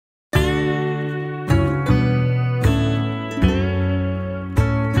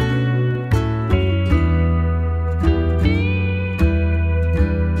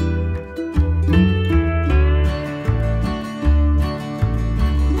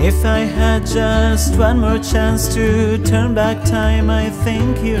If I had just one more chance to turn back time, I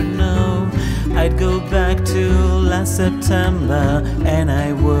think you know I'd go back to last September and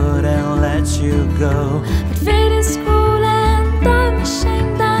I wouldn't let you go. But fate is cruel and I'm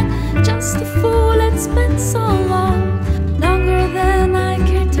ashamed, I'm just a fool, it's been so long. Longer than I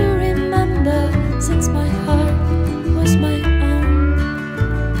care to remember, since my heart was my own.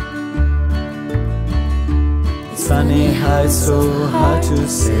 It's funny how it's so hard to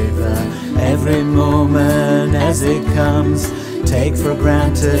savor every moment as it comes. Take for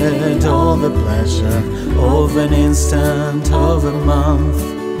granted all the pleasure of an instant, of a month,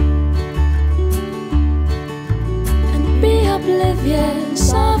 and be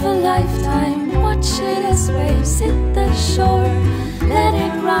oblivious of a lifetime. Watch it as waves hit the shore. Let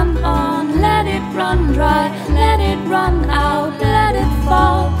it run on, let it run dry, let it run out, let it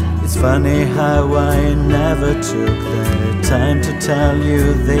fall. It's funny how I never took the time to tell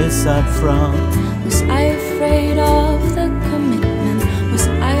you this up front. Was I afraid of the commitment? Was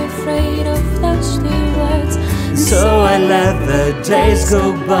I afraid of those two words? And so I let the days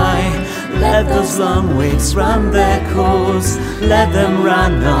go by, let those long weeks run their course. Let them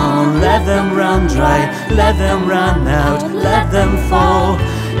run on, let them run dry, let them run out, let them fall.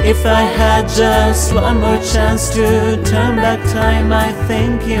 If I had just one more chance to turn back time, I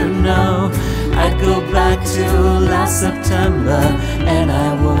think you know I'd go back to last September and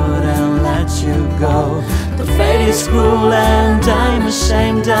I wouldn't let you go. But fate is cruel and I'm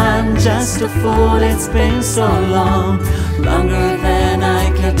ashamed, I'm just a fool, it's been so long. Longer than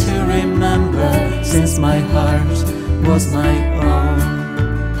I care to remember, since my heart was my own.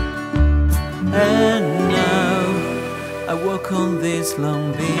 And now I walk on this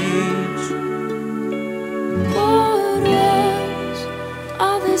long beach. what was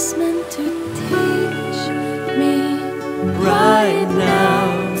all this meant to teach me? Right now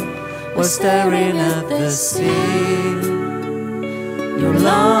we're staring at the sea. You're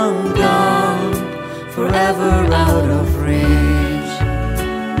long gone, forever out of reach.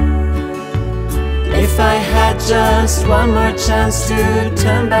 If I had just one more chance to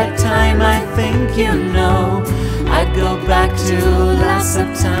turn back time, I think you know I'd go back to last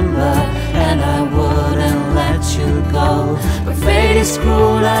September and I wouldn't let you go. But fate is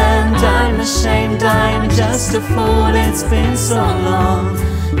cruel and I'm ashamed, I'm just a fool, it's been so long.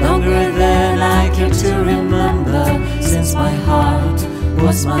 Longer than I care to remember, since my heart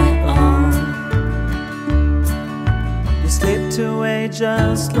was my own. You slipped away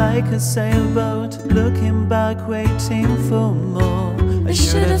just like a sailboat, looking back, waiting for more. I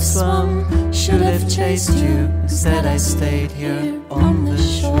should have swum, should have chased you, instead I stayed here on the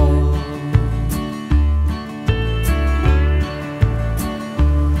shore.